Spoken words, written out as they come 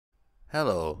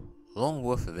Hello, Lone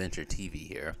Wolf Adventure TV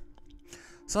here.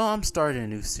 So I'm starting a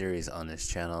new series on this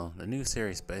channel, a new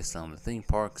series based on the theme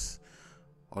parks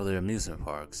or the amusement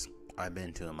parks I've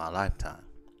been to in my lifetime.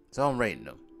 So I'm rating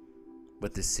them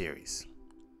with this series.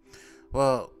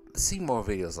 Well, to see more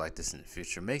videos like this in the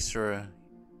future, make sure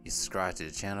you subscribe to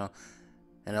the channel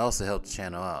and also help the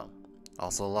channel out.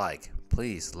 Also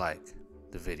please like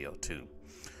the video too.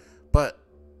 But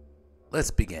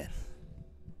let's begin.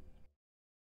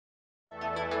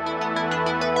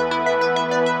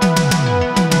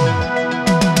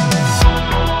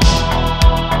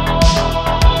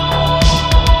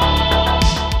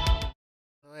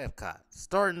 Epcot,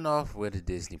 starting off with a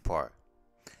Disney park.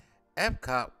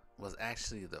 Epcot was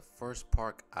actually the first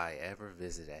park I ever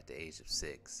visited at the age of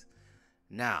 6.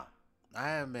 Now, I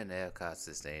haven't been to Epcot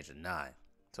since the age of 9,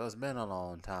 so it's been a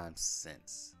long time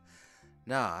since.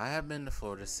 Now, I have been to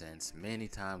Florida since many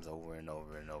times over and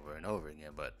over and over and over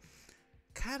again, but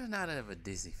kind of not of a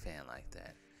Disney fan like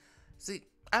that. See,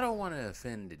 I don't want to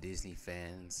offend the Disney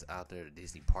fans out there, the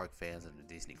Disney park fans and the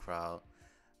Disney crowd.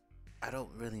 I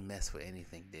don't really mess with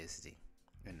anything Disney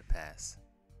in the past.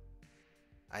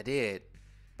 I did,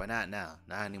 but not now,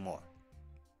 not anymore.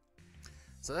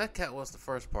 So Epcot was the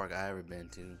first park I ever been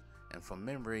to, and from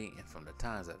memory and from the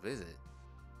times I visited,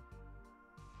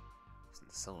 it's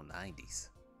so 90s.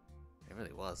 It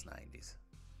really was 90s.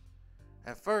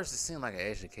 At first, it seemed like an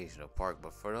educational park,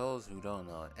 but for those who don't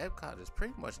know, Epcot is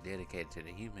pretty much dedicated to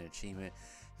the human achievement,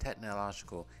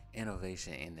 technological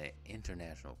innovation, and the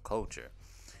international culture.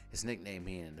 Its nickname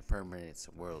being the Permanent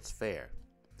World's Fair.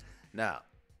 Now,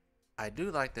 I do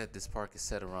like that this park is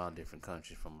set around different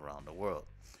countries from around the world.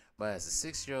 But as a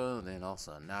 6-year-old and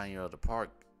also a 9-year-old, the park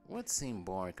would seem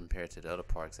boring compared to the other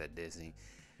parks at Disney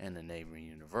and the neighboring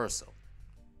Universal.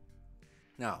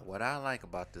 Now, what I like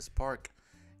about this park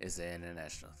is the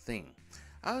international theme.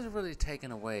 I was really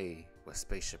taken away with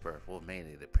Spaceship Earth, well,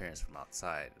 mainly the appearance from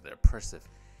outside, the impressive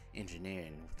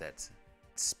engineering with that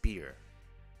spear,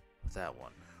 with that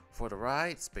one. For the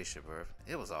ride, Spaceship Earth,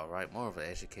 it was alright, more of an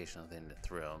educational than the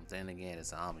thrill. Then again,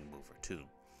 it's an omni mover too.